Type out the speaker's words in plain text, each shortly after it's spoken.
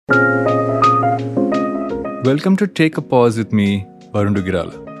Welcome to Take a Pause with me, Varun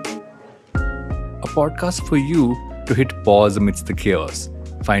Girala. A podcast for you to hit pause amidst the chaos,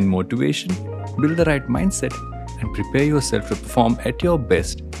 find motivation, build the right mindset, and prepare yourself to perform at your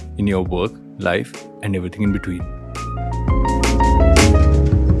best in your work, life, and everything in between.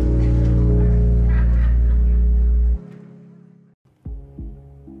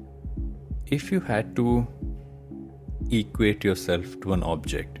 If you had to equate yourself to an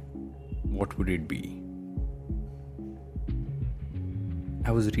object, what would it be? I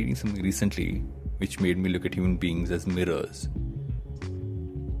was reading something recently which made me look at human beings as mirrors.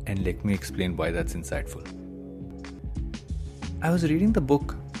 And let me explain why that's insightful. I was reading the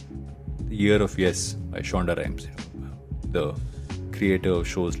book The Year of Yes by Shonda Rhimes, the creator of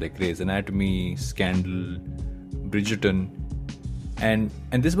shows like Grey's Anatomy, Scandal, Bridgerton. And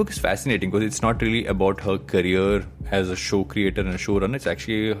this book is fascinating because it's not really about her career as a show creator and a showrunner. It's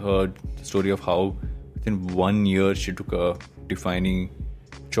actually her story of how within 1 year she took a defining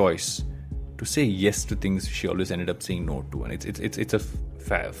choice to say yes to things she always ended up saying no to, and it's a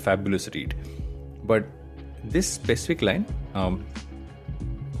fabulous read. But this specific line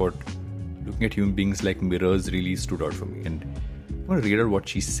about looking at human beings like mirrors really stood out for me, and I'm going to read out what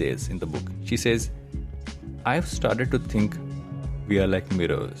she says in the book. She says, "I've started to think we are like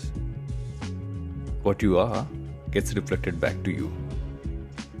mirrors. What you are gets reflected back to you.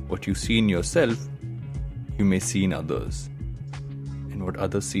 What you see in yourself, you may see in others. And what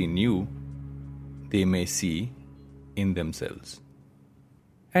others see in you, they may see in themselves."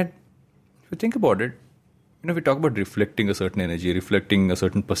 And if you think about it, we talk about reflecting a certain energy, reflecting a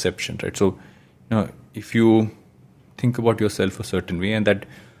certain perception, right? So, if you think about yourself a certain way, and that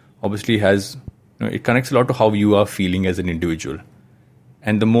obviously has, it connects a lot to how you are feeling as an individual.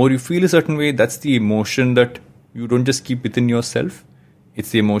 And the more you feel a certain way, that's the emotion that you don't just keep within yourself. It's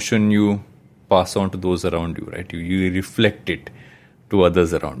the emotion you pass on to those around you, right? You reflect it to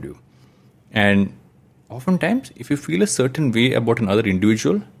others around you. And oftentimes, if you feel a certain way about another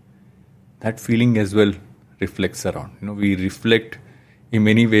individual, that feeling as well reflects around. We reflect in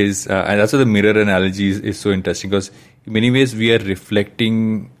many ways, and that's why the mirror analogy is so interesting, because in many ways we are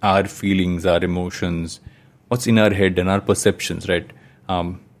reflecting our feelings, our emotions, what's in our head and our perceptions, right?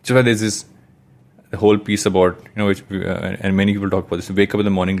 So why there's the whole piece about, which and many people talk about this: wake up in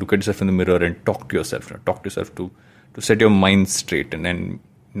the morning, look at yourself in the mirror, and talk to yourself. Talk to yourself to set your mind straight and then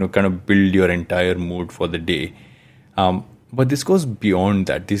kind of build your entire mood for the day. But this goes beyond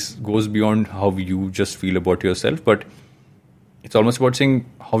that. This goes beyond how you just feel about yourself, but it's almost about saying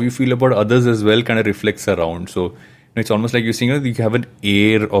how you feel about others as well kind of reflects around. So it's almost like you're seeing, you have an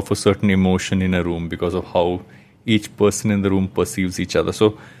air of a certain emotion in a room because of how each person in the room perceives each other.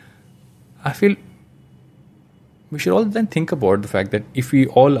 So I feel we should all then think about the fact that if we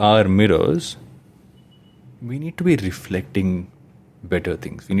all are mirrors, we need to be reflecting better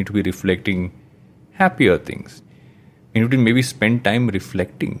things. We need to be reflecting happier things. We need to maybe spend time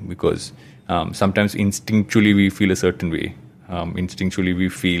reflecting, because sometimes instinctually we feel a certain way. Instinctually we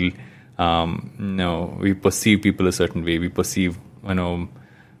feel, we perceive people a certain way. We perceive,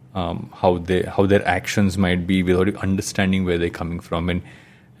 how their actions might be without understanding where they're coming from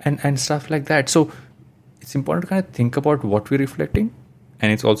and stuff like that. So it's important to kind of think about what we're reflecting,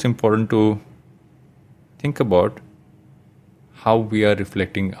 and it's also important to think about how we are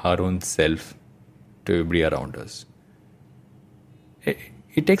reflecting our own self to everybody around us.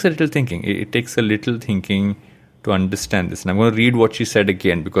 It takes a little thinking. It takes a little thinking to understand this. And I'm going to read what she said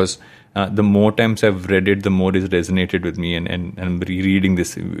again, because the more times I've read it, the more it resonated with me. And I'm rereading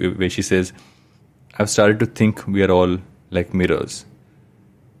this, where she says, "I've started to think we are all like mirrors.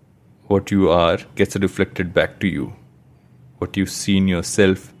 What you are gets reflected back to you. What you see in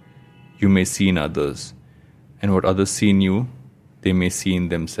yourself, you may see in others. And what others see in you, they may see in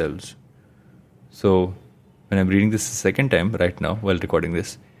themselves." So when I'm reading this the second time right now while recording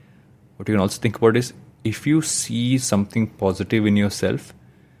this, what you can also think about is, if you see something positive in yourself,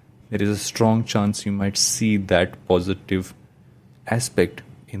 there is a strong chance you might see that positive aspect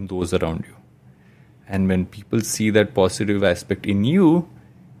in those around you. And when people see that positive aspect in you,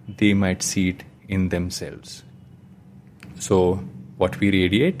 they might see it in themselves. So what we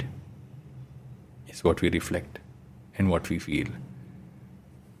radiate is what we reflect and what we feel.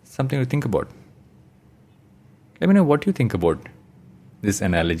 Something to think about. Let me know what you think about this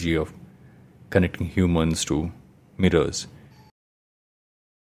analogy of connecting humans to mirrors.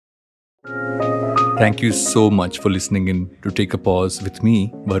 Thank you so much for listening in to Take a Pause with me,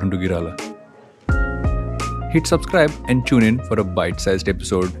 Varun Girala. Hit subscribe and tune in for a bite-sized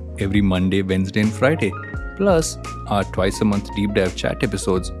episode every Monday, Wednesday and Friday. plus our twice a month deep dive chat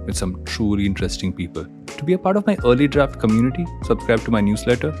episodes with some truly interesting people. To be a part of my early draft community, subscribe to my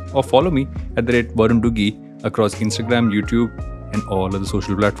newsletter or follow me at the rate Varun Duggi across Instagram, YouTube, and all other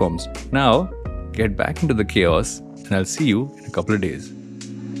social platforms. Now, get back into the chaos, and I'll see you in a couple of days.